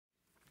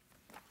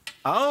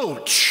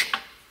Ouch!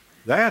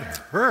 That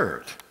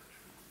hurt.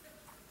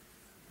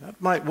 That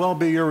might well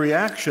be your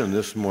reaction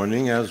this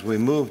morning as we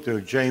move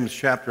to James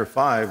chapter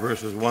 5,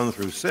 verses 1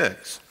 through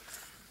 6.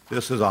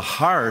 This is a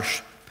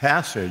harsh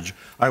passage.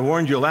 I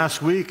warned you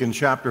last week in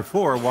chapter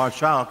 4,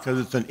 watch out, because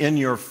it's an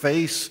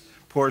in-your-face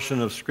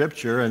portion of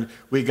Scripture, and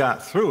we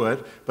got through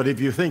it. But if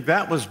you think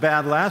that was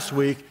bad last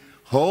week,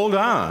 hold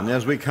on.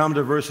 As we come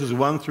to verses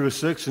 1 through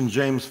 6 in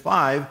James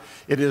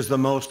 5, it is the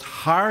most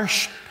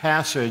harsh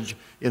passage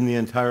in the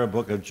entire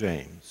book of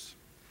James.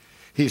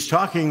 He's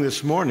talking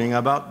this morning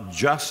about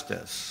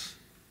justice.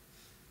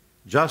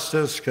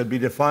 Justice could be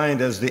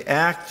defined as the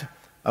act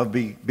of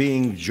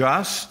being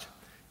just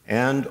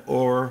and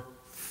or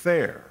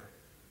fair.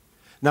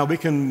 Now, we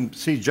can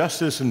see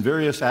justice in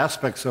various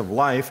aspects of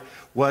life.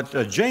 What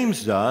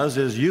James does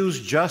is use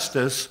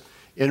justice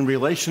in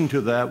relation to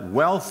the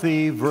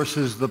wealthy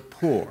versus the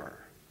poor,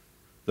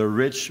 the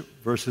rich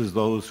versus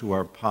those who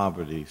are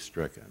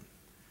poverty-stricken.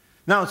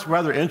 Now, it's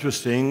rather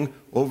interesting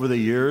over the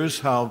years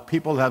how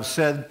people have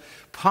said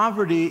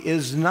poverty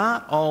is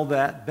not all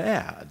that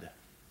bad.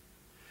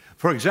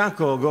 For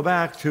example, go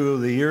back to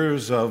the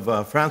years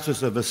of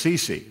Francis of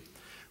Assisi.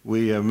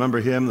 We remember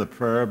him, the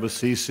Prayer of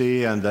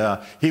Assisi, and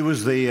he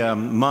was the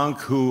monk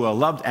who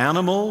loved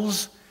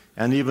animals,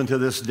 and even to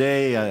this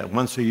day,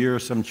 once a year,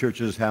 some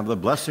churches have the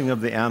blessing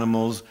of the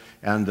animals,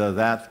 and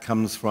that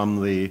comes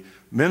from the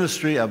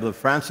ministry of the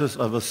Francis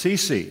of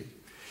Assisi.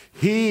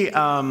 He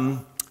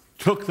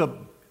took the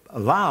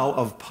vow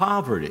of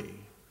poverty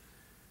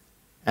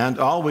and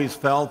always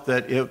felt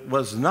that it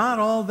was not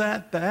all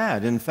that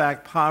bad. In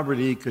fact,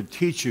 poverty could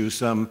teach you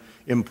some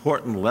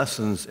important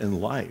lessons in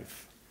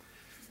life.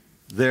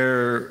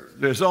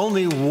 There's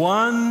only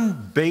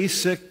one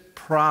basic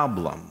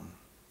problem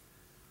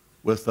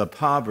with the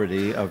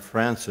poverty of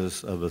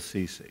Francis of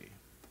Assisi.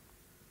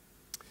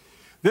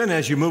 Then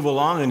as you move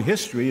along in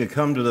history, you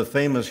come to the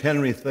famous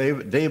Henry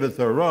David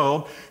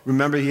Thoreau.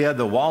 Remember, he had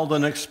the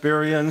Walden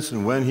experience,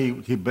 and when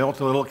he built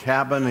a little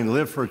cabin and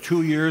lived for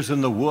 2 years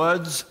in the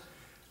woods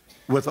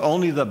with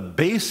only the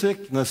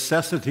basic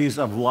necessities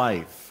of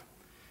life.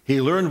 He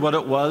learned what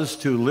it was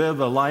to live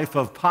a life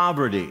of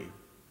poverty.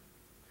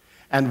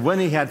 And when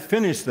he had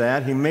finished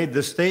that, he made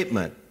the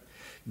statement,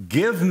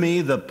 "Give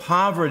me the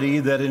poverty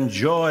that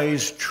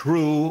enjoys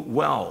true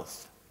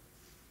wealth."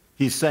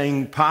 He's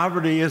saying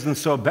poverty isn't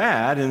so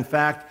bad. In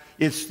fact,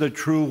 it's the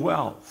true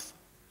wealth.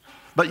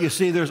 But you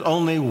see, there's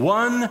only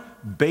one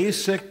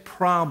basic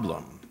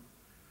problem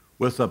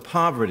with the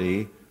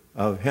poverty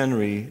of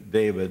Henry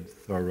David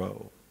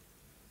Thoreau.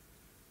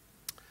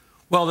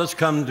 Well, let's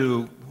come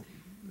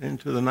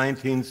into the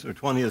 19th or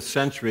 20th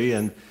century,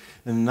 and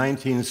in the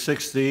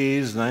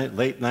 1960s,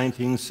 late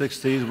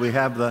 1960s, we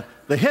have the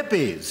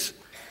hippies.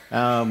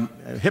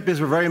 Hippies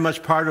were very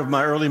much part of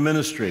my early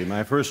ministry.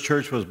 My first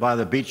church was by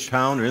the beach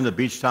town, or in the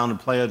beach town of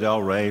Playa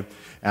del Rey.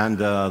 And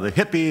the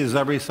hippies,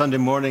 every Sunday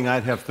morning,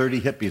 I'd have 30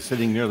 hippies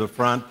sitting near the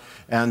front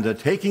and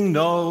taking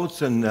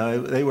notes. And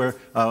they were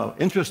an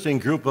interesting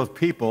group of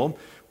people.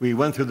 We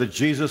went through the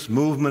Jesus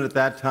movement at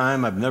that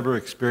time. I've never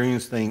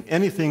experienced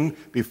anything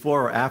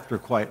before or after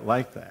quite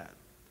like that.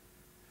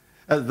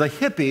 The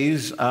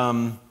hippies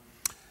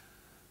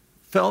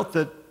felt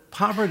that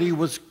poverty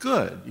was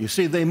good. You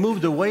see, they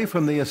moved away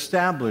from the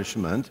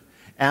establishment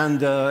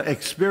and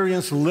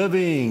experienced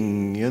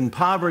living in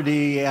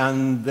poverty,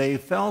 and they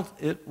felt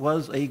it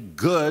was a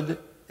good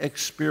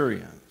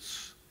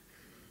experience.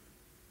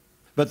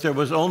 But there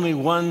was only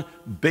one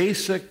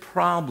basic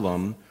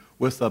problem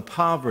with the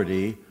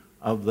poverty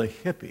of the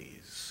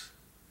hippies.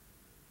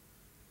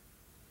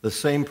 The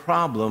same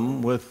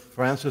problem with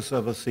Francis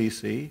of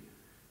Assisi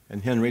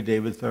and Henry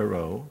David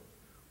Thoreau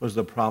was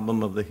the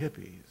problem of the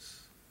hippies.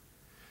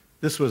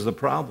 This was the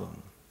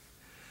problem.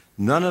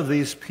 None of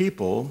these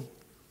people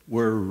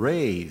were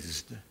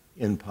raised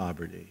in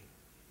poverty.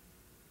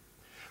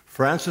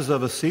 Francis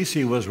of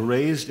Assisi was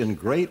raised in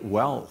great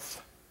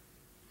wealth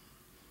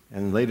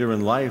and later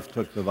in life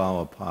took the vow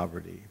of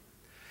poverty.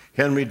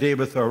 Henry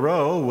David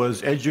Thoreau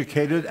was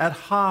educated at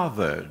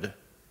Harvard.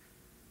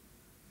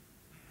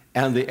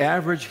 And the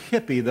average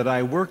hippie that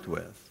I worked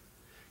with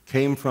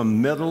came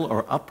from middle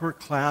or upper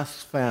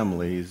class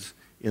families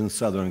in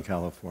Southern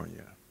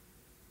California.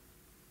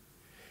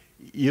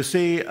 You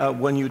see,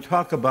 when you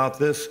talk about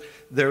this,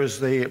 there's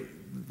the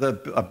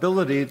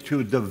ability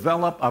to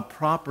develop a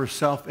proper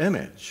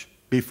self-image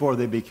before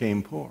they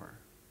became poor.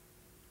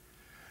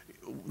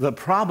 The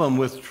problem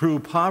with true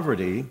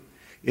poverty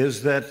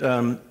is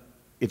that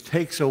it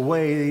takes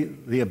away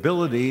the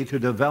ability to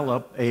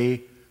develop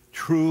a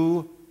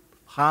true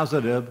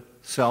positive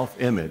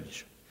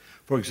self-image.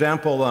 For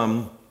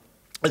example,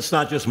 it's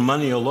not just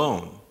money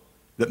alone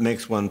that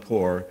makes one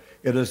poor.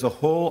 It is the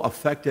whole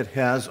effect it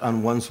has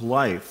on one's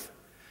life.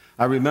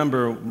 I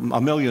remember a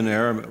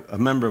millionaire, a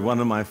member of one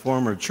of my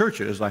former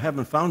churches. I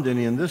haven't found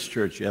any in this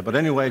church yet, but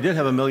anyway, I did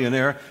have a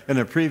millionaire in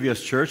a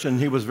previous church, and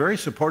he was very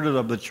supportive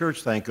of the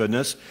church, thank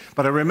goodness.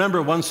 But I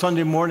remember one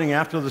Sunday morning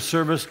after the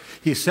service,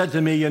 he said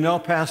to me, "You know,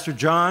 Pastor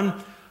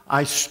John,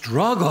 I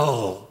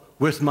struggle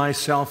with my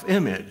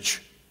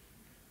self-image."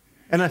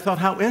 And I thought,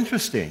 how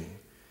interesting.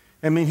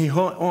 I mean, he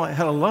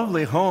had a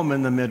lovely home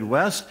in the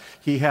Midwest.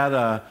 He had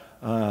a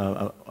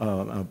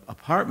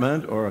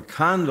apartment or a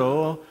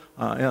condo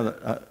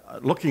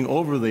looking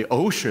over the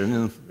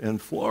ocean in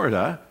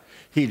Florida.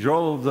 He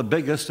drove the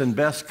biggest and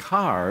best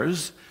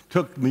cars,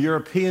 took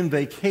European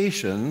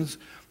vacations,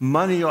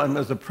 money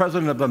as the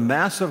president of a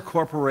massive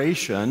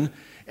corporation,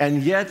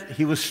 and yet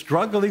he was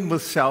struggling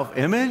with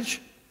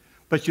self-image.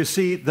 But you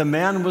see, the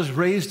man was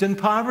raised in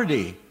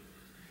poverty.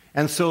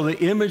 And so the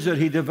image that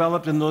he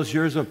developed in those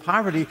years of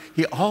poverty,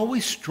 he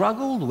always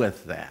struggled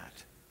with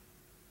that.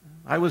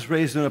 I was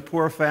raised in a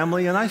poor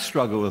family, and I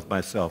struggle with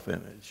my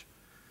self-image.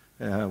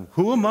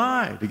 Who am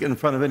I to get in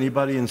front of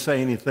anybody and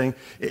say anything?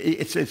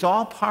 It's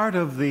all part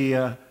of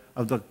the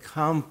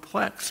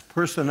complex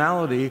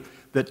personality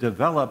that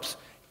develops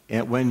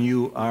when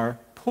you are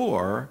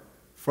poor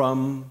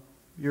from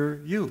your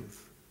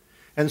youth.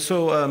 And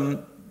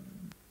so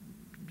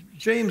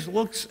James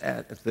looks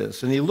at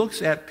this, and he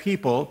looks at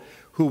people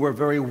who were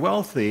very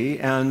wealthy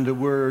and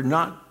were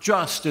not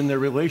just in their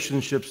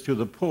relationships to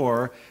the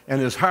poor, and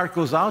his heart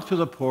goes out to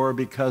the poor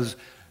because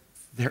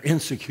they're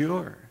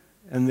insecure,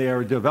 and they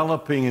are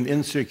developing an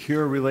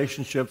insecure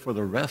relationship for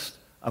the rest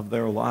of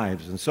their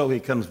lives. And so he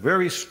comes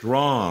very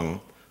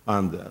strong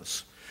on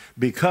this.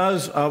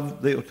 Because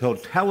of the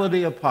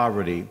totality of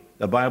poverty,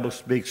 the Bible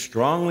speaks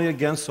strongly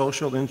against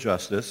social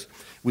injustice.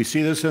 We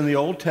see this in the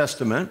Old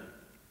Testament.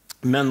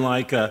 Men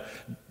like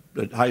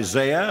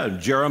Isaiah,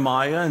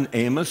 Jeremiah, and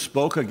Amos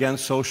spoke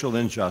against social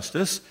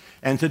injustice.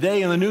 And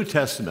today in the New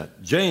Testament,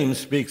 James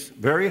speaks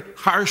very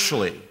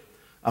harshly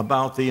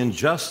about the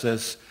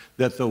injustice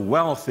that the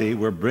wealthy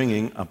were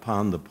bringing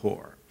upon the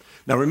poor.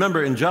 Now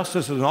remember,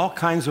 injustice is in all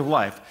kinds of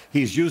life.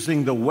 He's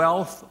using the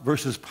wealth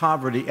versus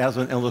poverty as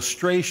an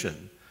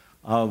illustration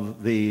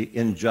of the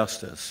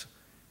injustice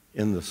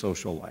in the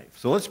social life.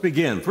 So let's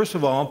begin. First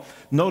of all,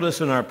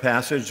 notice in our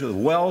passage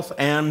wealth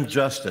and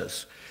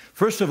justice.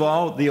 First of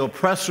all, the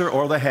oppressor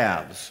or the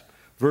haves.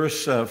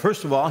 First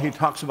of all, he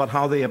talks about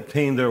how they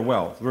obtained their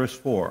wealth. Verse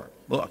 4,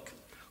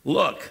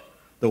 look,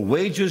 the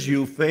wages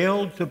you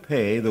failed to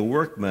pay the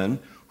workmen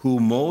who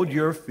mowed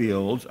your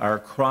fields are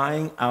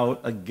crying out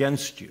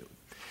against you.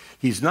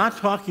 He's not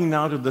talking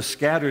now to the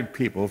scattered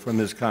people from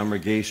his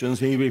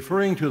congregations. He's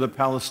referring to the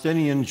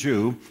Palestinian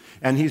Jew,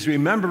 and he's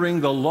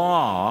remembering the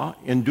law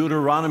in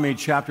Deuteronomy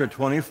chapter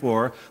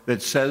 24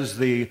 that says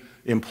the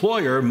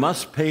employer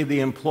must pay the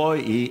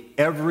employee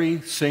every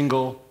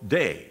single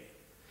day.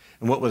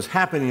 And what was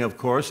happening, of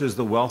course, is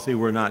the wealthy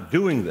were not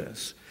doing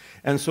this.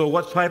 And so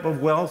what type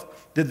of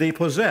wealth did they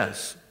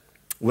possess?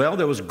 Well,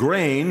 there was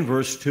grain,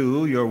 verse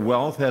 2, your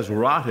wealth has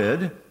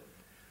rotted.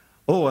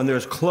 Oh, and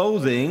there's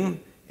clothing,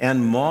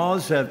 and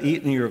moths have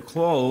eaten your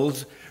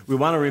clothes. We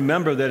want to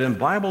remember that in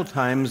Bible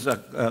times,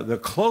 the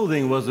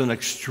clothing was an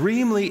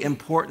extremely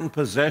important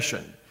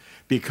possession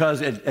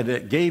because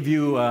it gave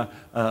you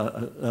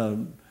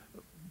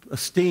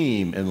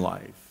esteem in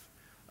life.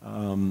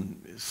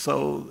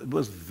 So it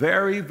was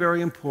very,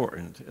 very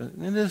important.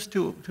 And it is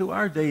to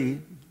our day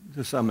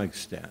to some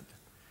extent.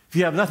 If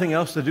you have nothing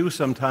else to do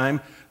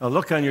sometime,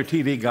 look on your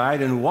TV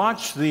guide and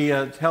watch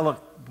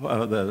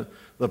the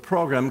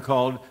program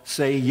called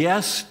Say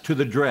Yes to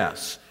the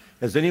Dress.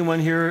 Has anyone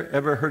here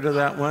ever heard of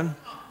that one?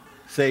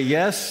 Say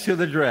Yes to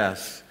the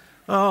Dress.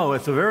 Oh,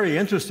 it's a very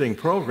interesting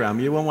program.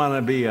 You won't want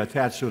to be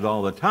attached to it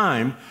all the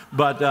time,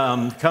 but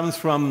comes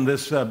from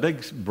this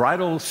big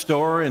bridal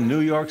store in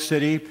New York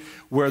City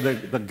where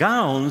the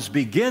gowns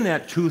begin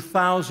at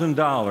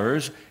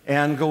 $2,000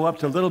 and go up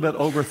to a little bit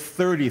over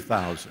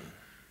 $30,000.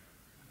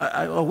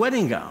 A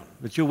wedding gown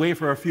that you wear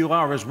for a few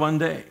hours one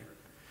day.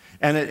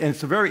 And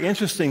it's very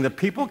interesting that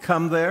people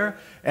come there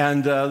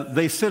and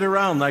they sit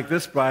around like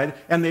this bride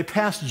and they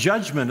pass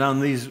judgment on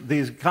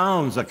these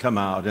gowns that come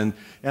out.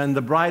 And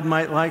the bride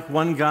might like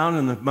one gown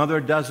and the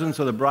mother doesn't,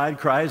 so the bride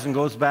cries and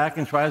goes back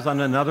and tries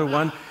on another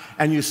one.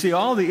 And you see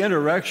all the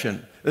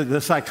interaction. The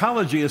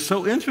psychology is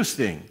so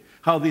interesting,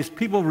 how these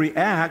people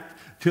react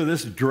to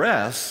this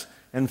dress.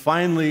 And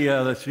finally,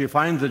 she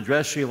finds the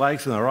dress she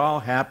likes, and they're all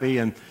happy.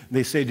 And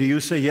they say, do you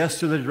say yes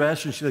to the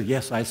dress? And she says,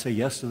 yes, I say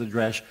yes to the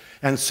dress.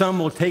 And some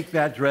will take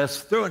that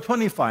dress,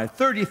 $25,000,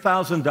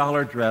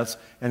 $30,000 dress,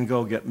 and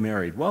go get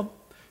married. Well,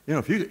 you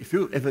know, if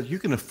you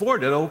can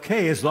afford it,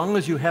 okay, as long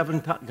as you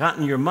haven't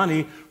gotten your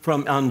money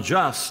from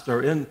injustice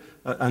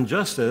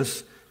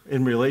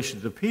in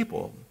relation to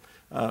people.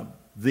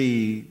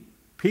 The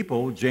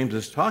people James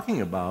is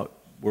talking about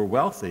were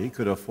wealthy,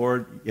 could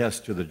afford yes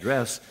to the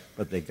dress,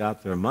 but they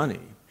got their money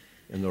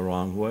in the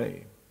wrong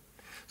way.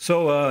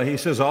 So he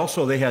says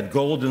also they had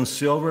gold and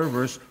silver,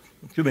 verse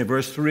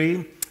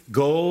 3,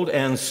 gold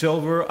and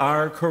silver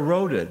are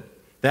corroded.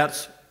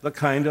 That's the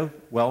kind of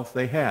wealth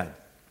they had.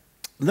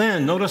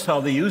 Then notice how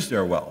they used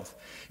their wealth.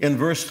 In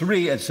verse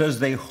 3 it says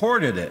they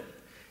hoarded it.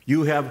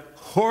 You have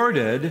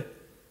hoarded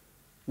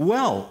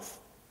wealth.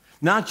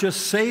 Not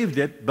just saved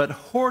it, but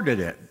hoarded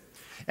it.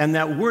 And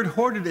that word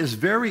hoarded is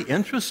very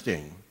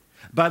interesting.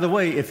 By the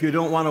way, if you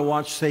don't want to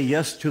watch Say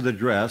Yes to the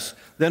Dress,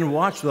 then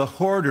watch the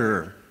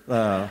Hoarder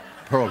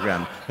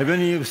program. Have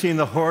any of you seen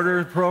the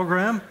hoarder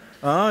program?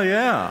 Oh,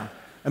 yeah.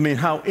 I mean,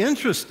 how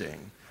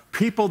interesting.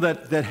 People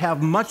that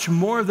have much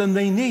more than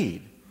they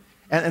need,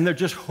 and they're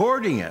just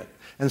hoarding it.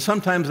 And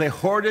sometimes they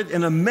hoard it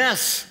in a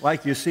mess,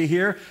 like you see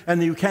here,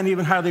 and you can't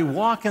even hardly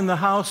walk in the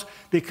house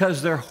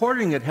because they're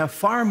hoarding it, have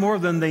far more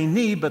than they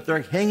need, but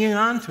they're hanging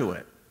on to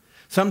it.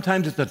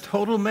 Sometimes it's a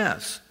total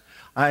mess.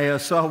 I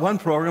saw one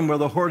program where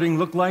the hoarding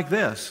looked like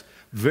this.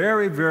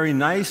 Very, very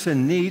nice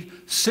and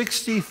neat,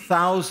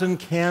 60,000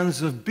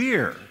 cans of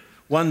beer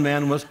one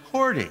man was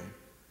hoarding.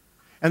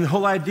 And the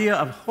whole idea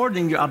of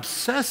hoarding, you're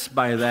obsessed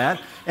by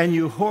that, and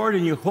you hoard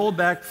and you hold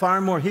back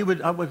far more.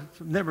 I would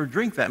never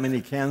drink that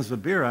many cans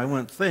of beer, I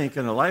wouldn't think,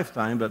 in a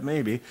lifetime, but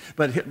maybe.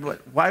 But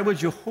why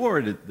would you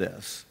hoard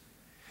this?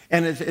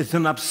 And it's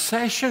an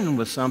obsession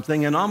with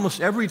something, and almost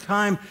every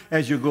time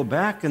as you go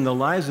back in the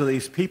lives of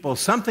these people,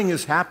 something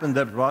has happened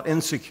that brought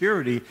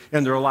insecurity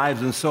in their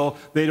lives, and so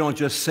they don't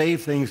just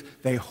save things,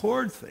 they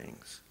hoard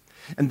things.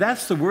 And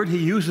that's the word he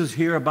uses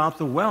here about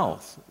the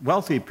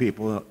wealthy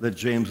people that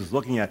James is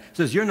looking at. He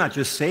says, you're not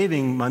just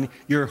saving money,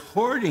 you're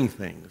hoarding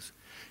things.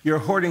 You're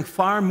hoarding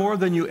far more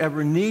than you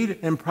ever need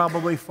and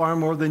probably far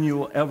more than you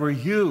will ever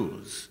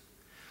use.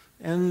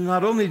 And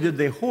not only did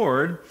they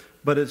hoard,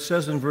 but it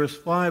says in verse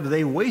 5,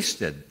 they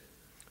wasted.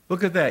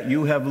 Look at that.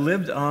 You have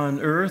lived on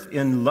earth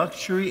in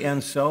luxury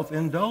and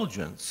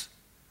self-indulgence.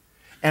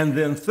 And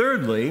then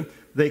thirdly,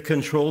 they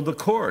controlled the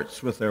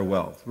courts with their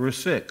wealth. Verse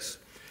 6.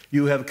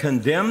 You have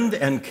condemned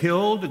and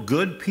killed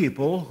good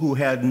people who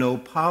had no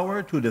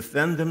power to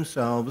defend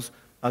themselves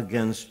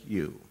against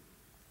you.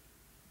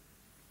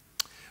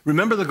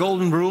 Remember the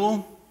golden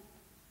rule?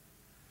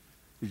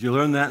 Did you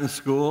learn that in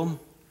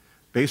school?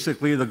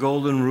 Basically, the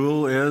golden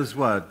rule is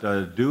what?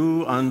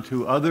 Do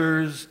unto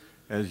others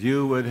as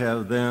you would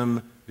have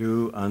them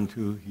do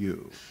unto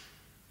you.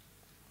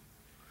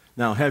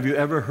 Now, have you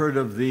ever heard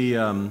of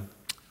the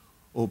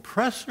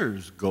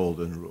oppressor's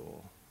golden rule?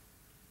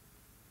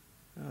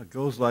 It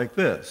goes like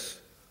this.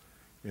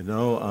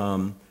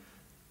 Those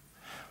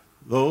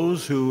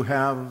who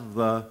have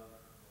the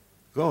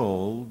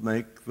gold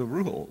make the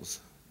rules.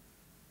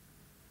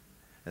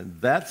 And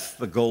that's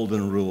the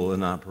golden rule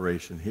in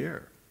operation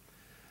here.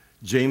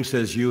 James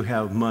says you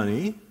have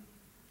money,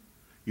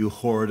 you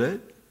hoard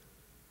it,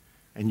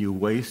 and you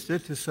waste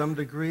it to some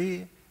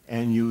degree,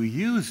 and you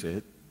use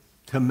it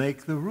to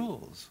make the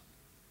rules.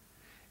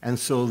 And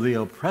so the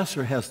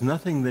oppressor has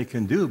nothing they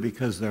can do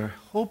because they're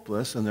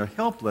hopeless and they're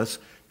helpless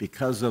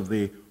because of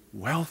the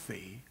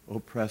wealthy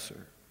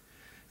oppressor.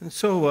 And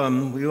so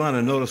we want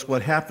to notice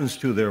what happens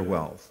to their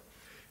wealth.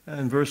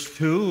 In verse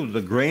 2,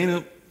 the grain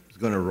is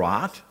going to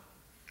rot.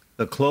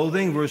 The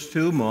clothing, verse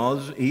 2,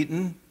 moths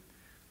eaten.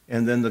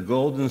 And then the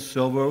gold and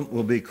silver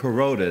will be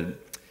corroded.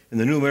 In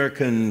the New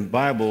American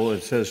Bible,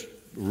 it says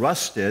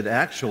rusted.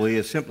 Actually,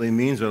 it simply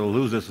means it'll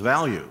lose its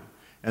value.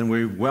 And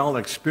we've well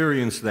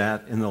experienced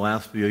that in the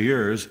last few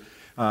years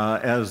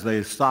as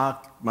the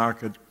stock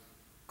market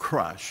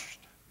crushed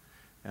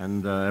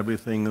and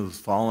everything has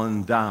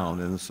fallen down.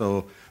 And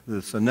so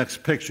the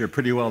next picture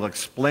pretty well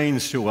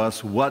explains to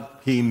us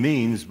what he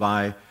means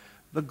by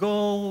the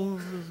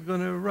gold is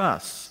going to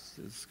rust.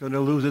 It's going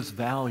to lose its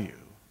value.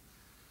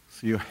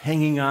 So you're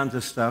hanging on to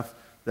stuff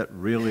that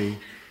really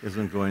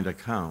isn't going to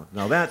count.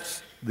 Now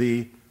that's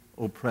the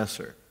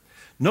oppressor.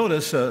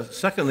 Notice,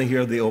 secondly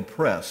here, the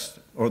oppressed,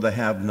 or the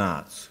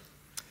have-nots.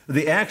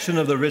 The action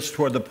of the rich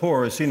toward the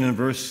poor is seen in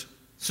verse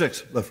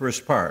 6, the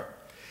first part.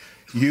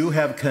 You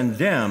have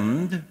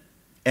condemned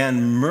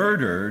and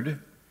murdered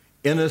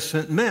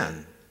innocent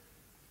men.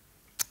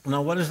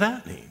 Now, what does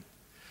that mean?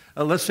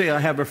 Let's say I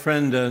have a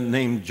friend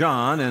named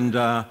John, and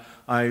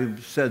I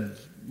said,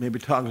 maybe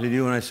talking to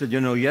you, and I said,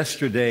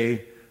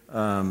 yesterday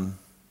John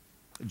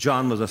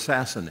was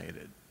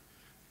assassinated,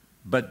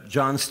 but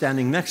John's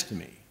standing next to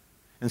me.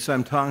 And so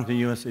I'm talking to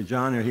you and say,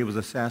 John, he was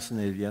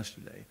assassinated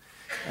yesterday.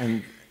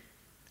 And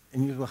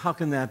you go, how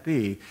can that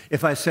be?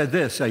 If I said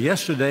this,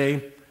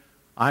 yesterday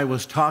I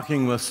was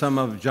talking with some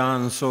of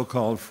John's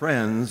so-called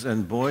friends,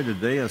 and boy,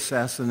 did they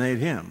assassinate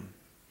him.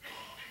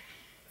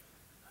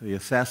 The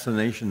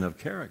assassination of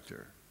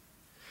character.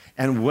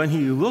 And when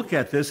you look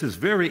at this, it's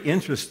very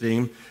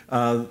interesting.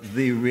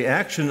 The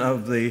reaction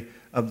of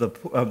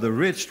the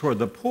rich toward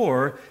the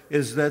poor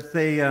is that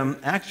they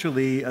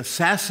actually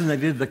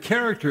assassinated the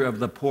character of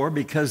the poor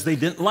because they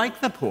didn't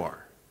like the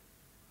poor.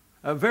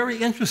 Very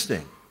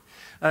interesting.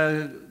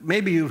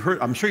 Maybe you've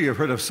heard, I'm sure you've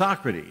heard of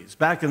Socrates.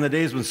 Back in the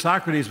days when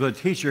Socrates was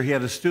a teacher, he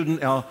had a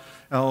student,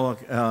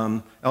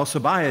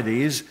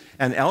 Alcibiades,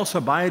 and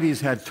Alcibiades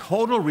had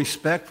total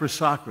respect for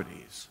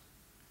Socrates.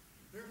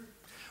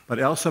 But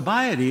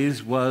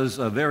Alcibiades was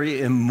a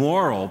very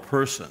immoral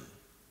person.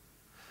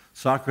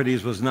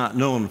 Socrates was not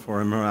known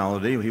for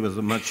immorality. He was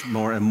a much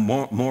more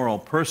immoral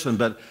person,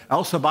 but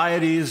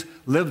Alcibiades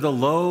lived a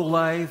low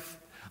life.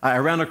 I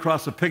ran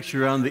across a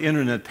picture on the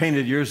internet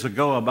painted years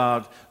ago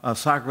about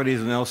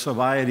Socrates and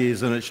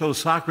Alcibiades, and it shows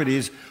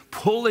Socrates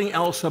pulling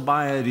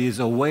Alcibiades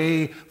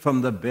away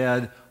from the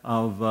bed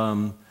of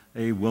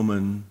a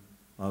woman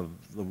of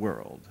the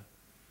world.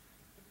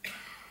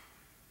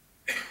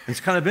 It's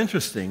kind of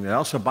interesting that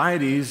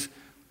Alcibiades,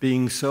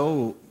 being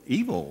so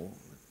evil,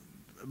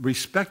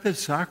 respected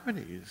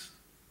Socrates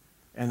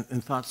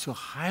and thought so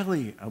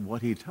highly of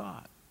what he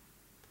taught.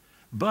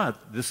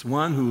 But this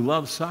one who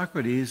loved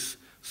Socrates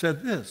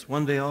said this.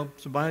 One day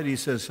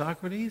Alcibiades says,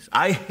 Socrates,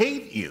 I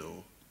hate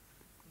you.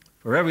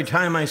 For every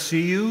time I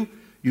see you,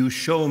 you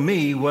show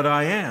me what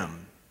I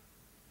am.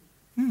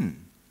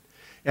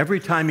 Every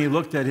time he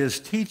looked at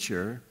his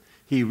teacher,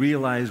 he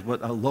realized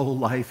what a low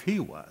life he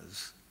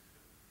was.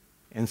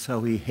 And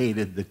so he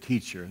hated the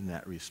teacher in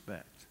that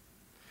respect.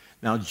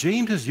 Now,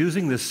 James is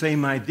using the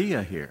same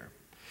idea here.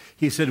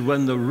 He said,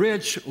 when the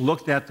rich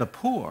looked at the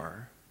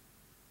poor,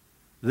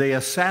 they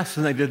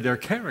assassinated their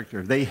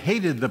character. They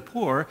hated the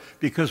poor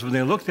because when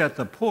they looked at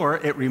the poor,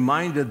 it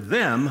reminded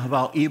them of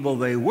how evil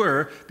they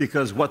were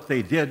because what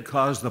they did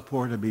caused the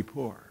poor to be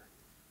poor.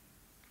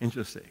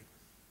 Interesting.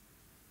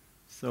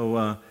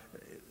 So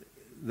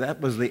that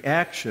was the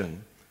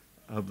action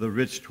of the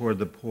rich toward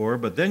the poor.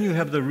 But then you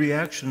have the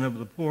reaction of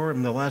the poor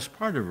in the last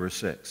part of verse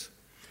 6.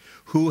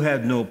 Who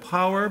had no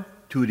power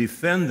to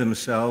defend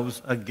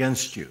themselves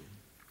against you.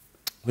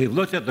 We've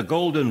looked at the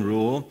golden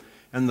rule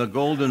and the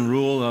golden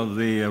rule of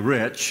the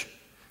rich.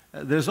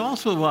 There's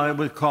also what I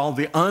would call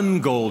the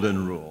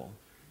ungolden rule.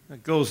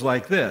 It goes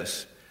like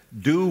this.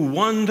 Do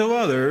one to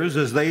others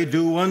as they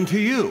do one to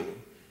you.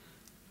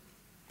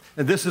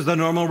 And this is the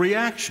normal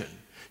reaction.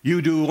 You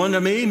do one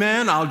to me,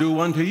 man, I'll do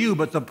one to you.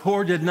 But the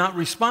poor did not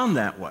respond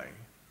that way.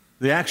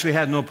 They actually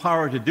had no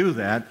power to do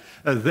that.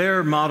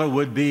 Their motto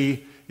would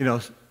be,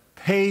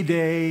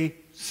 payday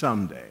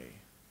someday.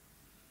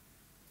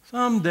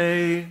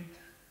 Someday,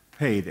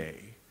 payday.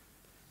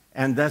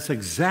 And that's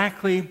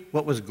exactly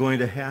what was going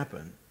to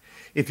happen.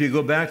 If you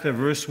go back to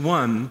verse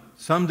 1,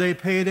 someday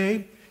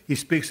payday, he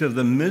speaks of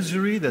the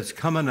misery that's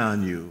coming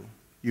on you,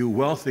 you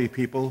wealthy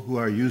people who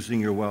are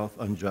using your wealth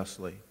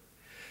unjustly.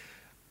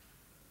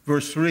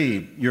 Verse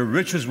 3, your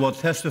riches will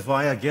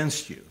testify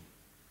against you.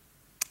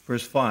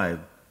 Verse 5,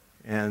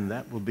 and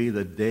that will be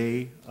the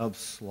day of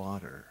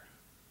slaughter.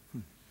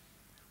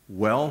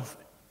 Wealth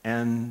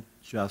and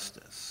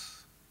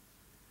justice.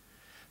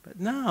 But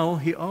now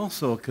he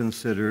also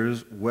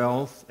considers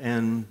wealth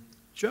and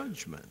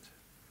judgment.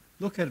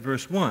 Look at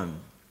verse 1.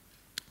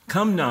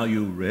 Come now,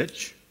 you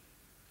rich,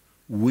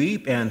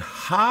 weep and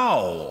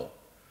howl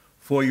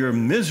for your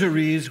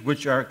miseries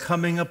which are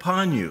coming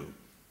upon you.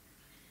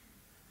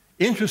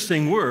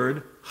 Interesting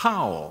word,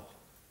 howl.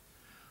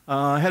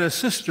 I had a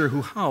sister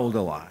who howled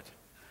a lot.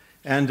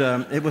 And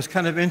it was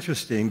kind of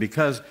interesting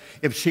because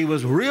if she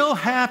was real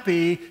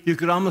happy, you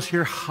could almost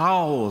hear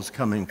howls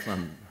coming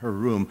from her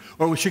room.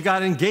 Or when she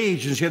got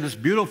engaged and she had this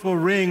beautiful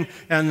ring,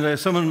 and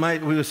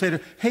we would say to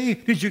her, hey,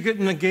 did you get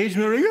an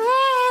engagement ring?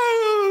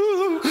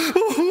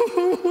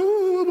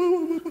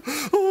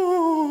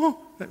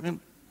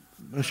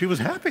 She was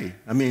happy.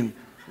 I mean,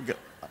 it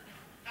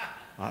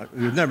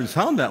would never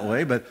sound that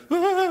way, but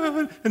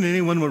and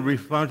anyone would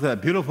respond to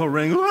that beautiful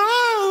ring.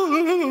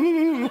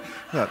 Oh,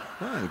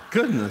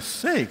 goodness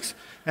sakes.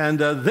 And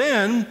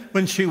then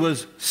when she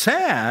was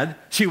sad,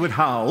 she would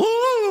howl.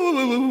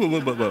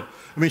 I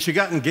mean, she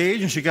got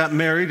engaged and she got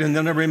married, and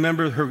then I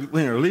remember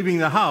her leaving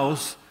the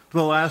house for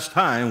the last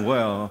time.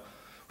 Well,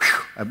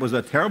 it was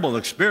a terrible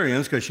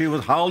experience because she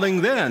was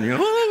howling then. I'm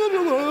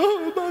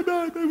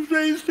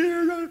raised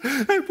here.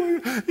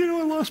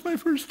 I lost my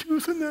first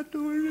tooth in that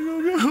door.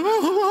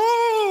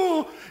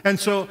 And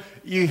so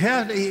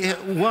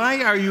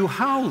why are you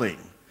howling?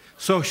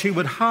 So she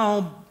would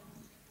howl,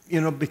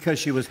 because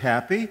she was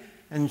happy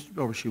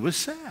or she was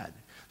sad.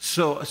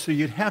 So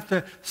you'd have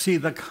to see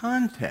the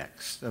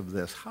context of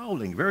this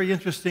howling. Very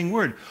interesting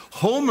word.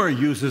 Homer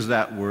uses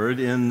that word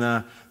in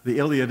the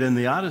Iliad and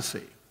the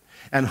Odyssey.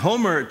 And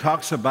Homer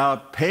talks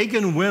about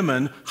pagan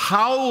women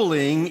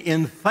howling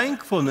in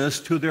thankfulness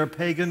to their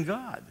pagan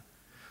god.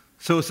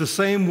 So it's the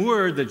same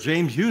word that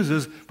James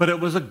uses, but it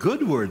was a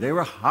good word. They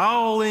were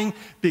howling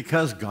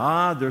because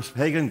God, their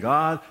pagan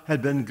god,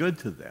 had been good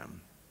to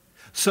them.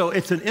 So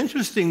it's an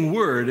interesting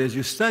word as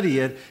you study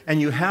it,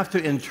 and you have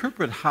to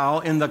interpret how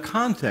in the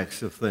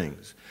context of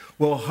things.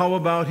 Well, how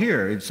about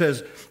here? It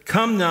says,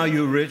 come now,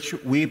 you rich,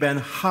 weep and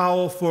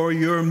howl for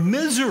your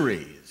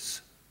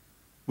miseries,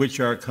 which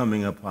are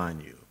coming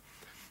upon you.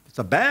 It's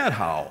a bad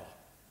howl.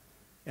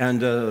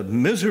 And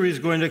misery is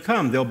going to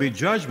come. There'll be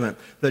judgment.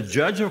 The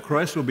judge of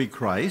Christ will be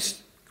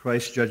Christ.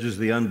 Christ judges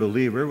the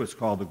unbeliever, what's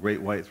called the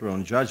Great White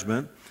Throne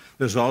Judgment.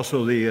 There's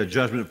also the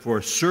judgment for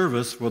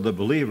service for the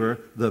believer,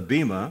 the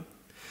bema.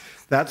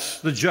 That's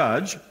the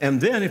judge.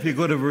 And then if you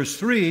go to verse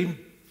 3,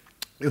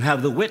 you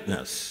have the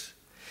witness.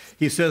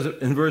 He says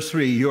in verse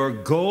 3, your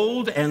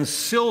gold and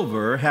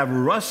silver have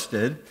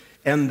rusted,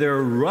 and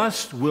their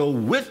rust will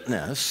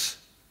witness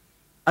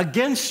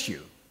against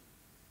you.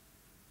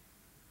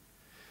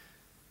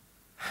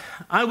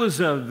 I was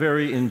a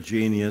very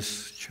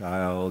ingenious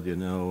child,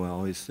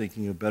 always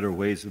thinking of better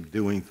ways of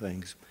doing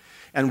things.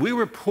 And we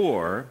were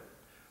poor,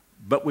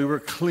 but we were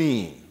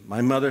clean.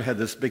 My mother had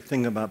this big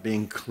thing about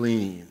being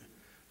clean.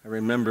 I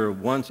remember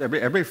once,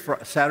 every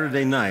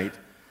Saturday night,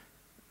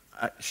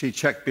 she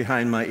checked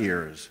behind my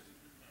ears.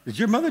 Did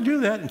your mother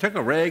do that? And took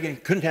a rag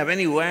and couldn't have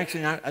any wax,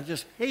 and I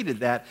just hated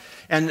that.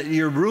 And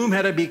your room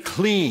had to be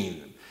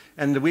clean.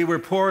 And we were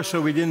poor,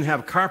 so we didn't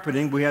have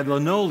carpeting. We had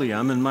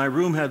linoleum, and my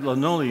room had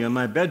linoleum,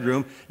 my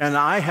bedroom, and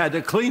I had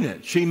to clean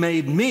it. She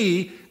made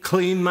me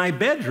clean my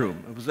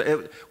bedroom.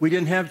 We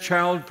didn't have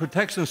child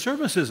protection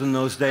services in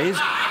those days,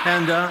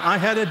 and I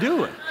had to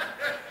do it.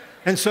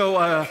 And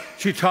so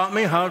she taught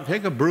me how to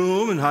take a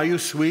broom and how you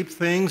sweep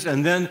things,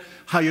 and then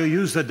how you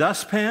use the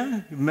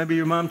dustpan. Remember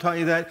your mom taught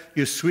you that?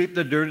 You sweep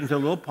the dirt into a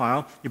little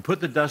pile, you put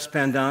the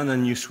dustpan down,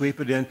 and you sweep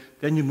it in.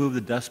 Then you move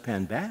the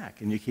dustpan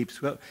back, and you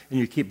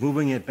keep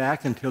moving it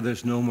back until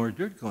there's no more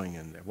dirt going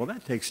in there. Well,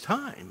 that takes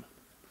time.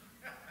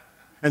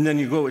 And then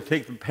you go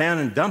take the pan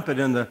and dump it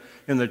in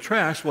the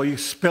trash. Well, you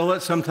spill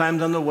it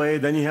sometimes on the way.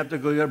 Then you have to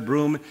go get a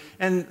broom.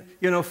 And,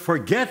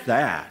 forget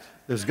that.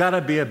 There's got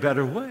to be a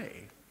better way.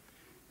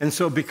 And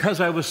so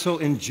because I was so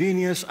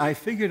ingenious, I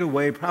figured a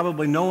way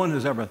probably no one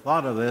has ever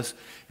thought of this,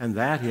 and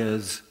that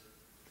is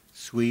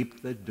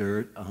sweep the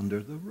dirt under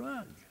the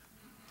rug.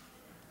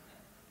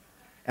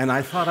 And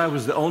I thought I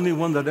was the only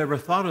one that ever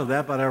thought of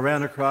that, but I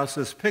ran across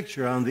this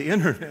picture on the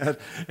internet,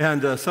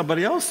 and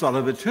somebody else thought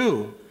of it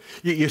too.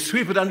 You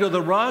sweep it under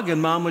the rug,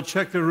 and Mom would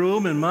check the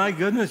room, and my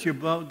goodness, you're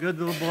a good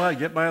little boy. I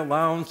get my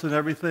allowance and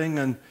everything.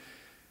 And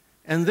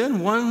then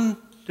one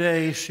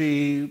day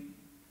she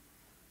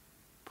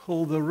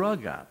pulled the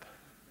rug up,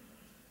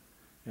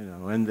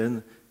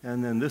 and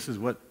then this is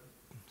what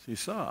she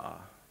saw.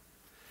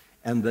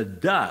 And the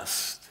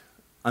dust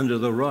under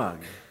the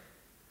rug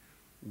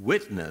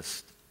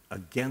witnessed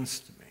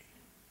against me.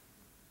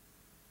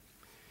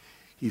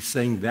 He's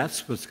saying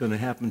that's what's going to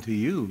happen to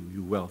you,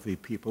 you wealthy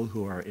people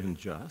who are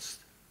unjust.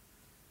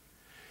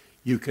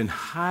 You can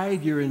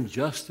hide your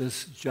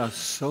injustice just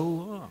so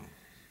long,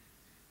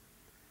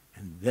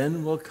 and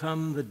then will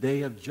come the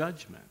day of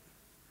judgment,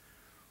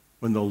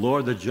 when the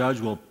Lord the judge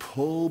will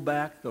pull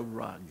back the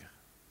rug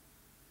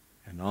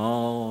and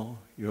all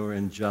your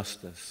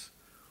injustice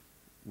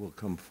will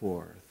come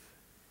forth.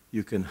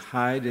 You can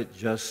hide it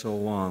just so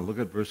long. Look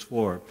at verse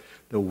 4.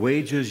 The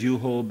wages you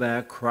hold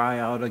back cry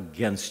out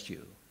against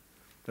you.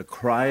 The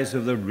cries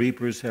of the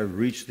reapers have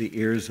reached the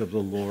ears of the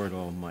Lord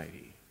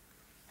Almighty.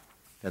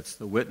 That's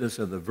the witness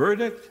of the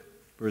verdict.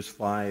 Verse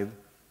 5,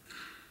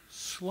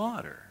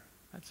 slaughter.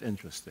 That's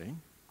interesting.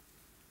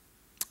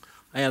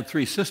 I had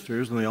 3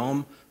 sisters, and they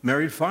all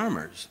married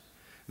farmers.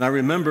 And I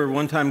remember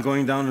one time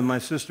going down to my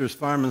sister's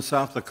farm in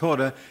South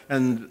Dakota,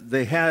 and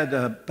they had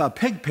a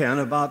pig pen,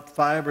 about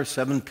 5 or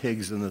 7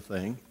 pigs in the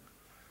thing.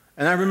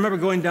 And I remember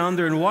going down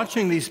there and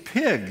watching these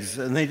pigs,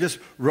 and they just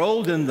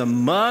rolled in the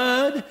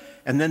mud,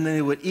 and then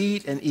they would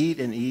eat and eat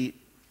and eat.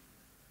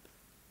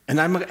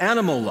 And I'm an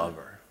animal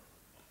lover.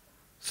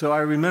 So I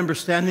remember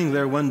standing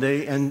there one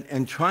day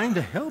and trying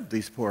to help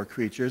these poor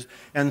creatures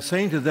and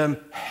saying to them,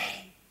 hey,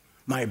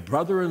 my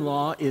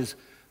brother-in-law is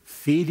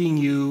feeding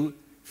you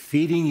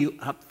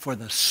up for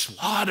the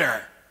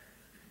slaughter.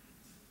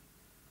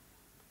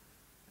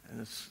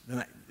 And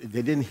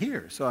they didn't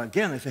hear. So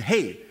again, I said,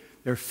 hey,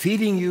 they're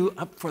feeding you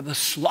up for the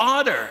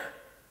slaughter.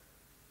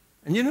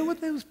 And you know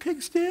what those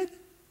pigs did?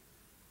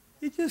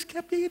 They just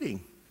kept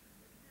eating.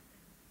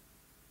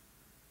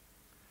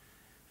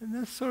 And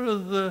that's sort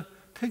of the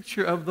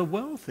picture of the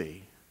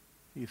wealthy.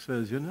 He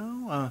says, you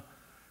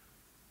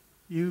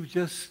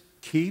just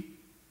keep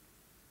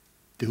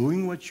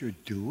doing what you're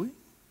doing?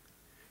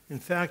 In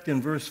fact,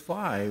 in verse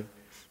 5,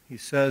 he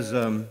says,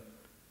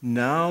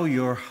 now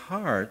your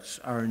hearts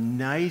are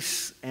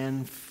nice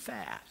and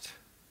fat,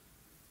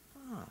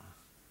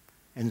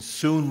 and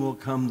soon will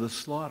come the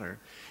slaughter.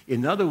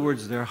 In other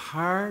words, their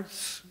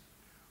hearts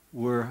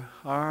were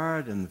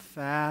hard and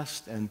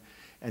fast, and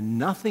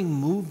nothing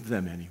moved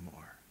them anymore.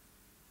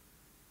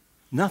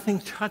 Nothing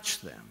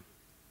touched them.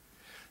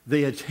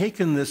 They had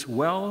taken this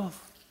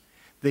wealth,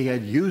 they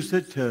had used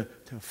it to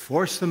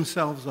force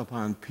themselves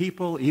upon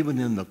people, even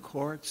in the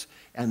courts,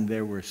 and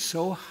they were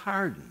so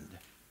hardened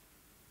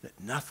that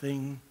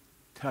nothing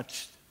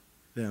touched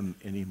them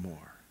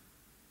anymore.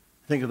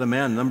 Think of the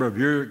man a number of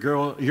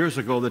years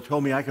ago that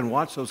told me I can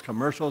watch those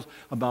commercials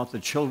about the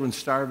children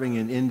starving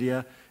in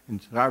India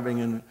and starving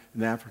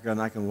in Africa,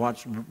 and I can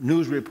watch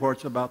news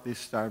reports about these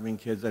starving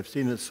kids. I've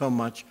seen it so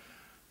much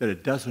that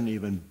it doesn't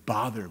even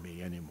bother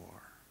me anymore.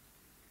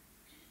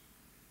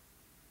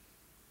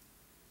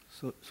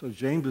 So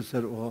James has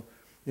said, well,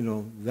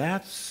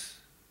 that's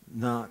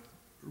not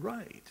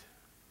right.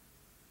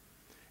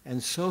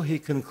 And so he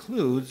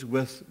concludes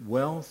with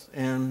wealth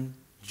and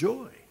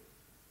joy.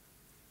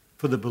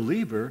 For the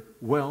believer,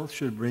 wealth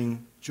should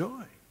bring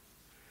joy.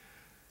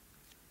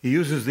 He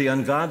uses the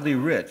ungodly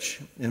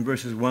rich in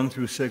verses 1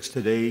 through 6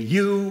 today,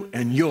 you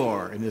and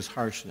your, in his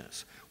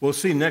harshness. We'll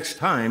see next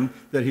time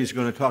that he's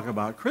going to talk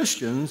about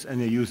Christians, and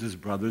he uses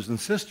brothers and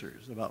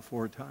sisters about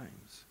 4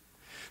 times.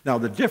 Now,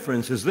 the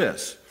difference is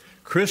this.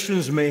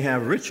 Christians may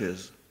have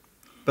riches,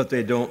 but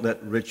they don't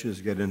let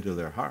riches get into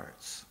their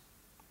hearts.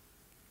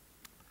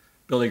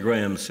 Billy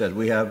Graham said,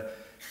 we have,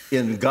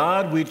 in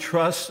God we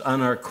trust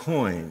on our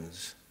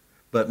coins,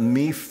 but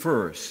me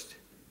first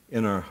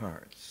in our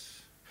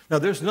hearts. Now,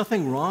 there's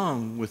nothing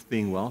wrong with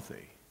being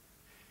wealthy.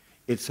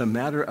 It's a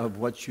matter of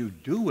what you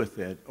do with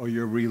it or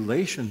your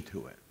relation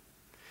to it.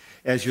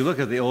 As you look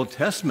at the Old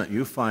Testament,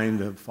 you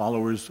find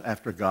followers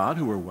after God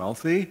who were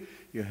wealthy.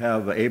 You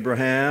have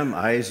Abraham,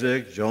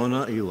 Isaac,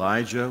 Jonah,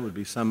 Elijah would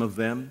be some of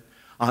them.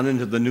 On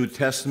into the New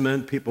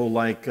Testament, people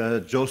like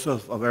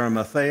Joseph of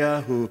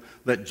Arimathea, who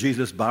let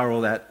Jesus borrow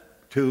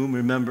that tomb,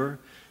 remember?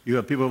 You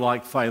have people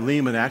like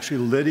Philemon. Actually,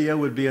 Lydia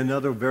would be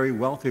another very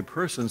wealthy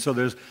person. So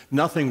there's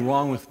nothing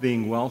wrong with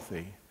being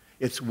wealthy.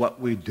 It's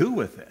what we do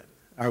with it.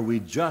 Are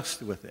we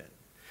just with it?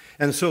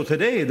 And so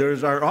today,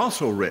 there's are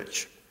also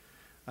rich.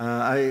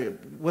 I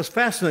was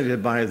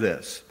fascinated by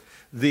this.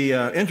 The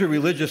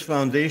Interreligious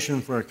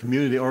Foundation for a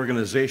Community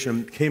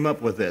Organization came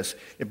up with this.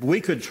 If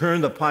we could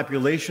turn the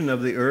population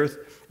of the earth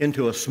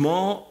into a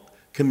small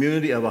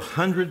community of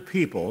 100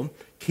 people,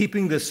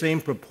 keeping the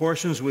same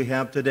proportions we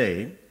have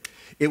today,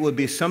 it would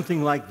be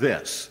something like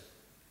this.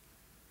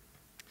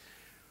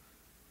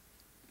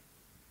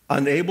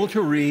 Unable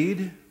to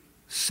read,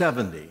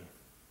 70.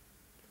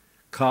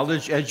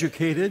 College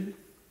educated,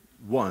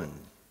 1.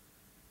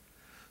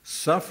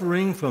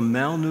 Suffering from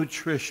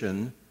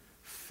malnutrition,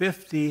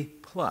 50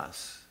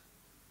 plus.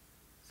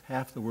 It's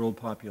half the world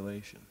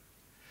population.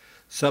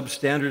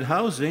 Substandard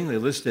housing, they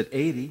list at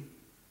 80.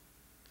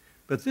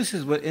 But this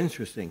is what's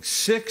interesting.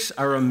 6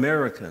 are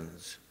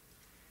Americans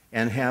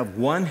and have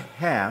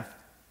 1/2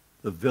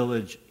 the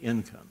village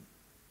income.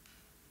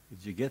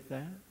 Did you get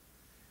that?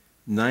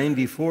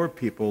 94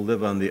 people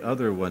live on the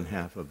other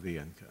 1/2 of the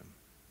income.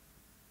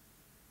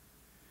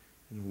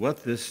 And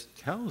what this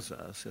tells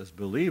us as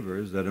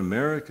believers, that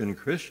American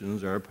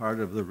Christians are part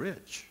of the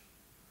rich,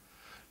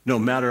 no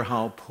matter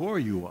how poor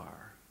you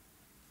are.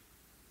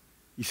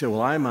 You say,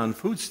 well, I'm on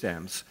food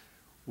stamps.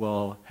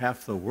 Well,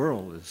 half the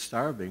world is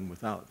starving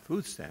without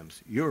food stamps.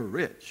 You're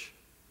rich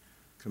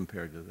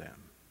compared to them.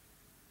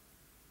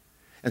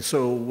 And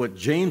so what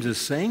James is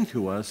saying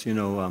to us,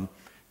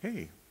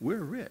 hey,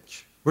 we're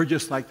rich. We're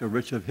just like the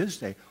rich of his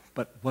day.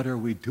 But what are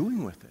we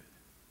doing with it?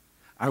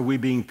 Are we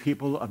being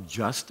people of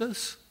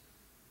justice?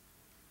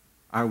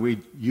 Are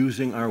we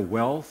using our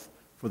wealth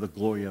for the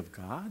glory of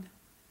God?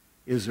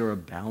 Is there a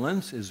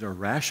balance? Is there a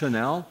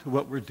rationale to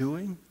what we're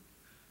doing?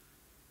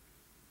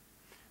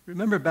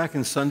 Remember back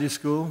in Sunday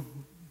school,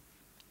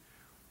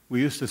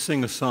 we used to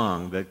sing a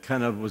song that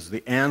kind of was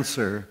the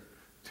answer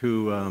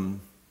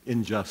to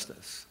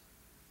injustice.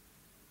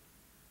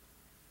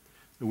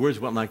 The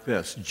words went like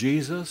this: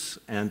 Jesus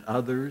and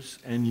others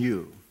and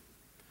you.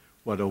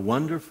 What a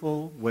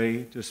wonderful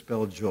way to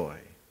spell joy.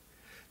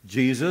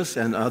 Jesus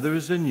and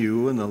others and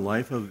you in the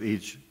life of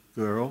each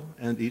girl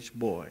and each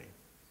boy.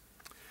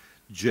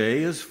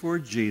 J is for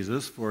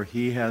Jesus, for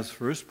he has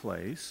first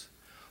place.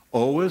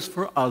 O is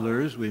for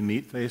others, we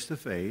meet face to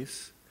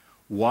face.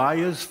 Y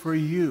is for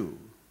you.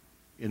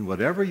 In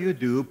whatever you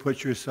do,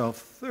 put yourself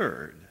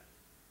third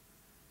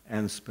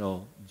and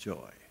spell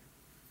joy.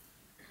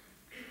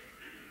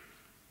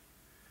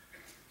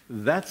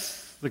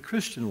 That's the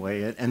Christian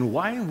way. And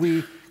why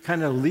we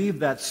kind of leave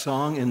that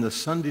song in the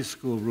Sunday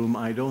school room,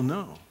 I don't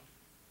know.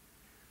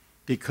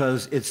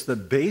 Because it's the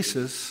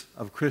basis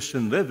of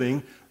Christian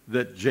living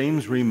that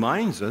James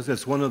reminds us.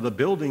 It's one of the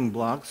building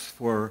blocks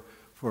for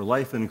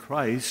life in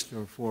Christ,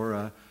 or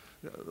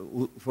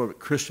for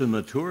Christian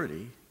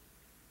maturity.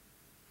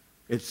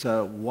 It's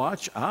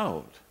watch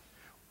out,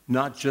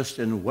 not just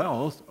in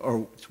wealth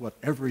or it's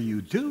whatever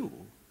you do,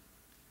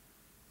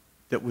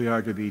 that we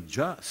are to be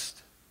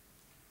just.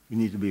 We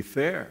need to be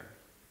fair.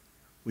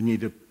 We need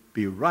to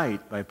be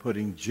right by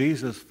putting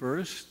Jesus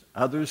first,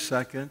 others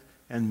second,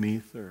 and me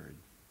third.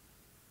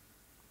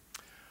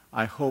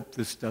 I hope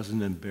this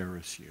doesn't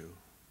embarrass you.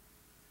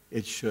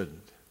 It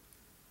shouldn't.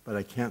 But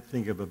I can't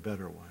think of a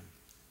better one.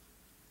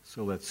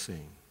 So let's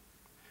sing.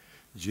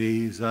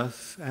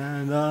 Jesus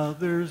and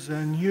others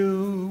and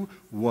you,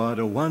 what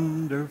a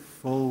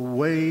wonderful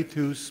way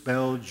to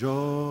spell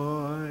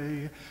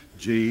joy.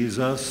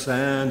 Jesus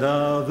and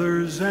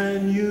others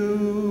and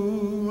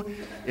you,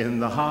 in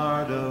the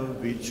heart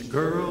of each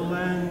girl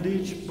and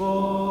each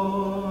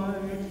boy.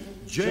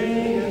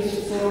 J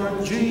is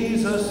for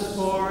Jesus,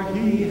 for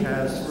he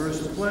has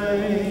first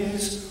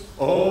place.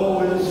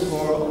 O is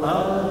for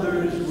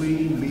others,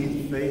 we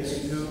meet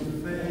face to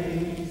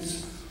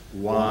face.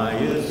 Y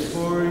is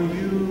for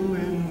you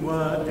in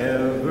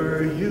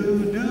whatever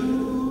you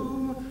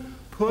do.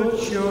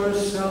 Put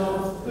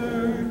yourself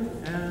third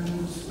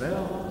and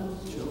spell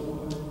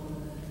joy.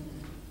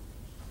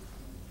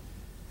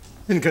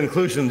 In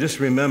conclusion, just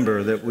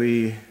remember that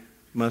we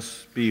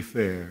must be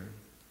fair.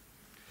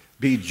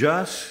 Be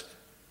just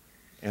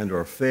and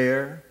or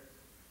fair,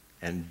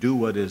 and do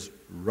what is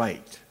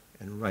right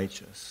and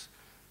righteous.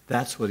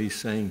 That's what he's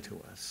saying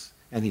to us.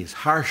 And he's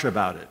harsh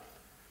about it,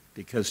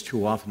 because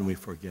too often we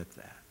forget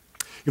that.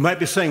 You might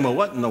be saying, well,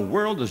 what in the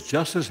world does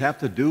justice have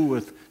to do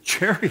with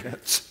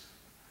chariots?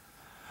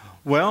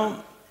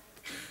 Well,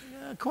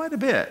 quite a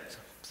bit.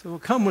 So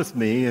come with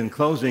me in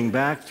closing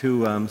back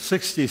to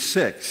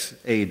 66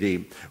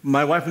 AD.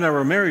 My wife and I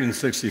were married in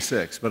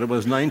 66, but it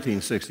was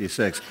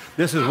 1966.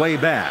 This is way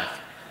back.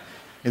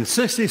 In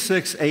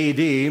 66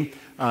 A.D.,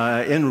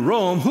 in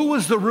Rome, who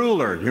was the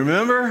ruler? You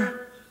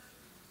remember?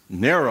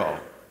 Nero.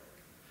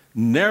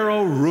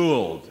 Nero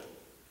ruled,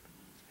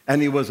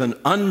 and he was an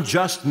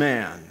unjust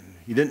man.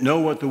 He didn't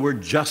know what the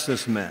word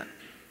justice meant.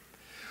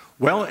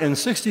 Well, in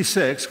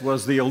 66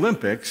 was the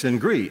Olympics in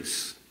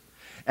Greece.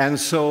 And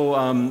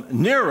so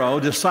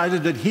Nero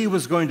decided that he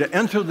was going to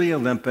enter the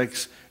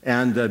Olympics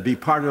and be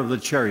part of the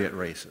chariot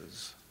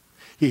races.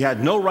 He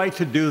had no right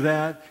to do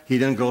that. He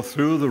didn't go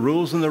through the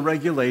rules and the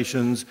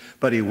regulations,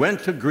 but he went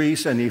to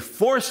Greece and he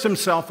forced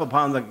himself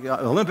upon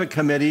the Olympic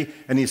Committee,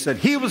 and he said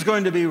he was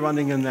going to be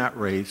running in that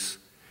race,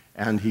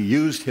 and he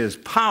used his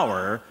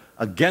power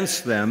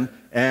against them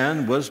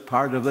and was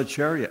part of the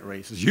chariot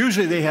races.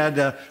 Usually they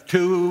had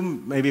 2,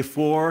 maybe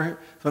 4,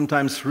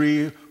 sometimes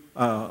 3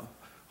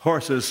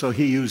 horses, so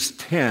he used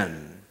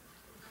 10.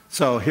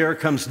 So here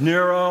comes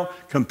Nero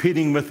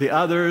competing with the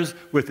others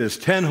with his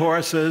 10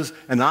 horses,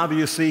 and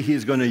obviously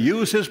he's going to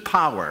use his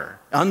power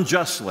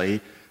unjustly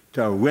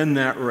to win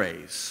that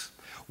race.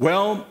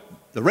 Well,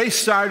 the race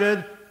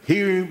started,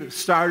 he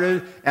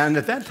started, and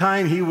at that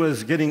time he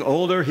was getting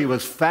older, he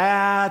was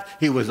fat,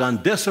 he was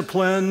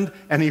undisciplined,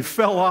 and he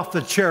fell off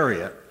the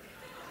chariot.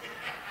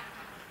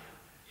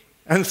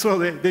 And so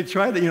they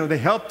tried to, they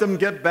helped him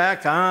get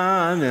back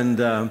on, and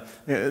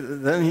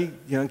then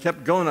he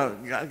kept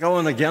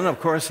going again. Of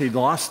course, he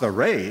lost the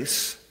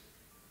race.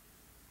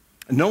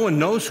 No one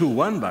knows who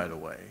won, by the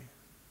way,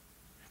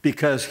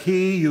 because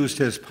he used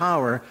his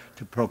power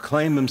to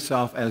proclaim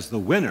himself as the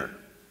winner.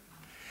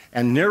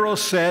 And Nero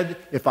said,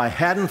 if I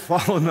hadn't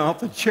fallen off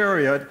the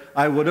chariot,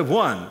 I would have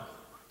won.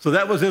 So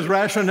that was his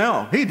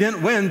rationale. He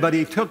didn't win, but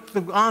he took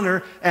the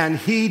honor, and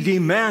he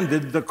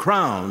demanded the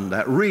crown,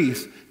 that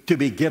wreath, to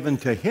be given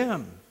to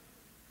him.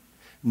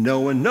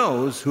 No one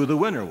knows who the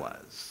winner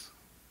was.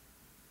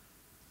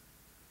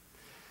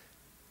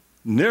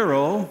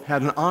 Nero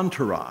had an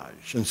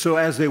entourage, and so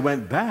as they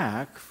went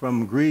back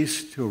from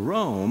Greece to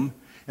Rome,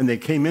 and they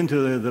came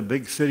into the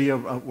big city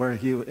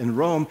in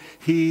Rome,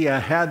 he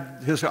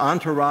had his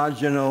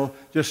entourage,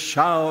 just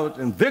shout,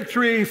 and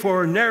victory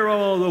for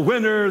Nero, the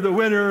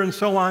winner, and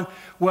so on.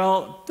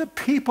 Well, the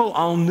people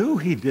all knew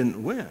he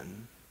didn't win.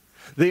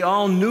 They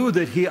all knew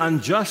that he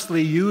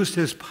unjustly used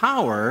his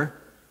power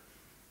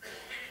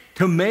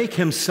to make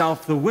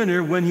himself the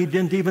winner when he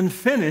didn't even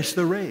finish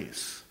the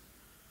race.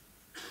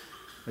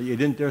 But you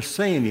didn't dare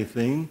say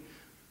anything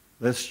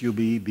lest you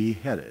be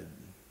beheaded.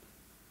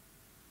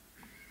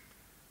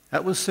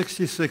 That was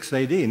 66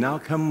 A.D. Now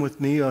come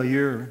with me a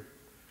year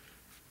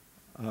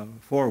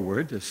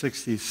forward to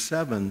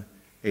 67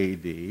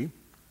 A.D.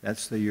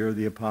 That's the year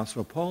the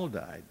Apostle Paul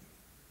died.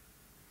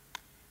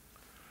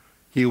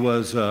 He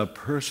was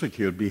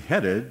persecuted,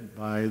 beheaded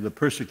by the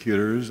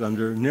persecutors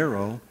under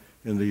Nero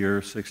in the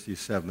year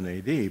 67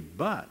 A.D.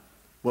 But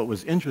what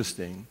was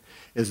interesting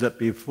is that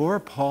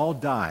before Paul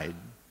died,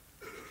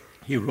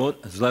 he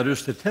wrote his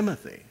letters to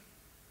Timothy.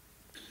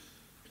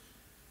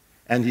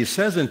 And he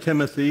says in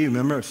Timothy,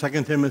 remember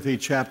 2 Timothy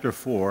chapter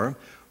 4,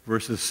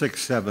 verses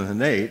 6, 7,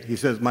 and 8, he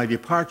says, my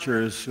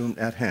departure is soon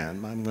at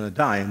hand. I'm going to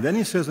die. And then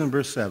he says in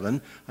verse 7,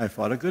 I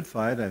fought a good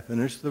fight. I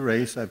finished the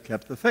race. I've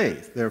kept the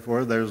faith.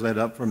 Therefore, there's laid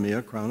up for me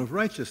a crown of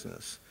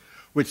righteousness,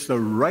 which the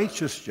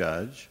righteous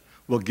judge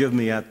will give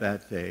me at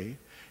that day,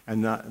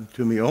 and not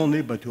to me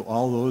only, but to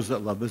all those that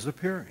love his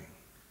appearing.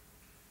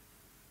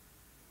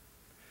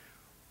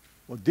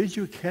 Well, did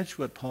you catch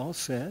what Paul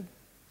said?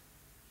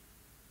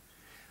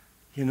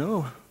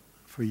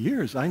 For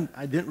years, I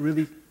didn't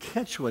really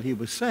catch what he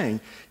was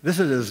saying. This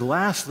is his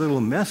last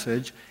little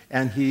message,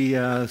 and he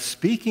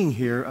speaking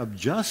here of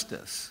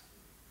justice.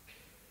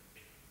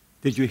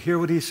 Did you hear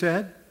what he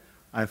said?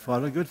 I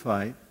fought a good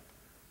fight.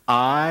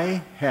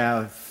 I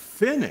have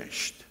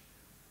finished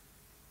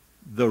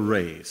the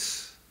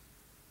race.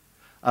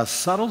 A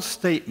subtle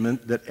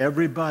statement that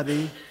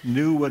everybody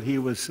knew what he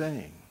was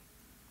saying.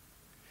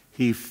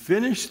 He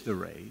finished the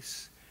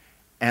race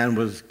and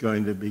was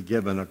going to be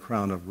given a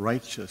crown of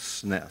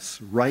righteousness,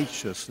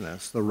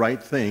 the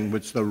right thing,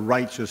 which the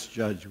righteous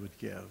judge would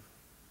give.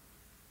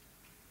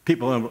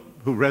 People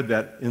who read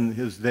that in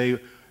his day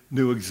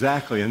knew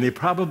exactly, and they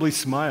probably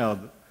smiled.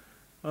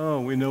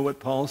 Oh, we know what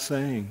Paul's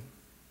saying.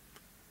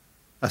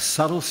 A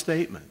subtle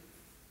statement.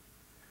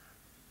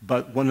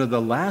 But one of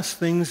the last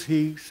things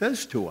he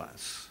says to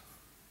us,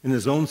 in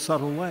his own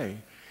subtle way,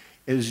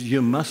 is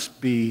you must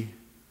be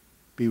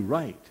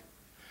right.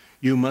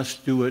 You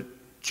must do it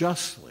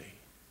justly.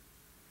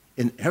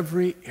 In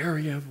every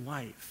area of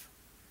life,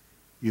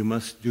 you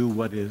must do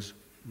what is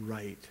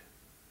right.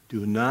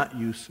 Do not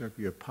usurp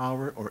your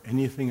power or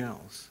anything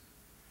else.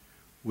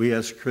 We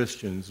as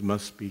Christians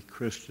must be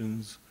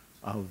Christians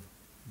of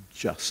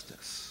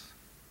justice.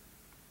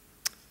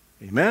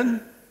 Amen?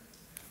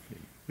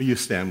 Will you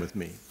stand with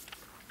me?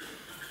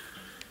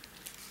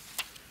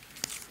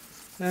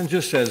 And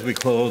just as we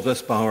close,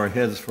 let's bow our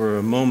heads for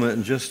a moment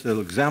and just to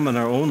examine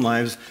our own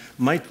lives.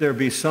 Might there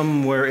be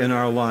somewhere in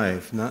our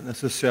life, not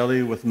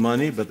necessarily with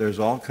money, but there's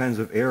all kinds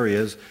of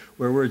areas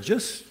where we're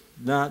just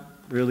not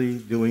really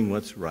doing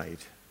what's right.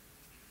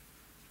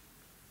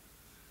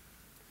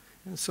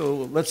 And so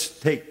let's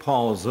take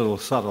Paul's little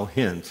subtle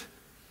hint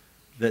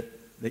that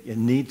you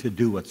need to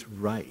do what's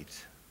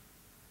right.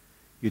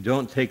 You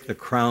don't take the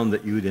crown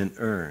that you didn't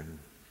earn.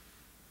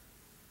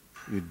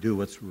 You do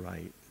what's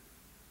right.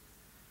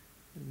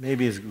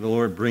 Maybe as the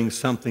Lord brings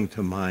something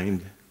to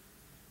mind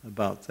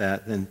about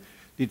that, then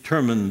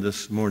determine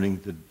this morning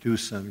to do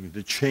something,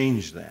 to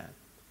change that,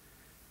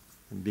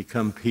 and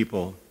become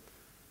people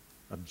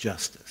of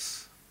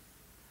justice.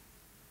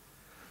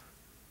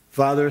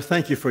 Father,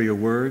 thank you for your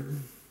word.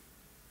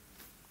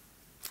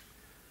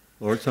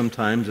 Lord,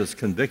 sometimes it's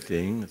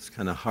convicting. It's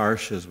kind of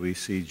harsh as we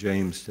see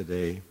James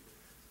today.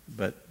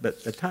 But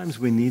at times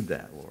we need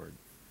that, Lord.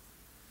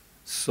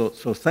 So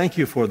thank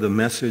you for the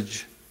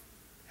message.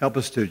 Help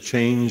us to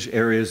change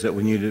areas that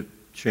we need to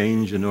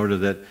change in order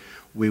that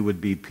we would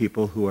be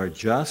people who are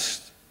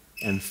just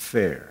and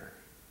fair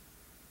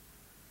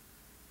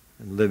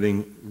and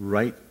living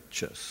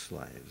righteous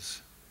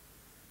lives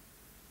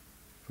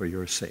for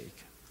your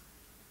sake.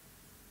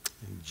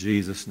 In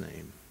Jesus'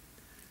 name,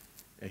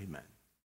 amen.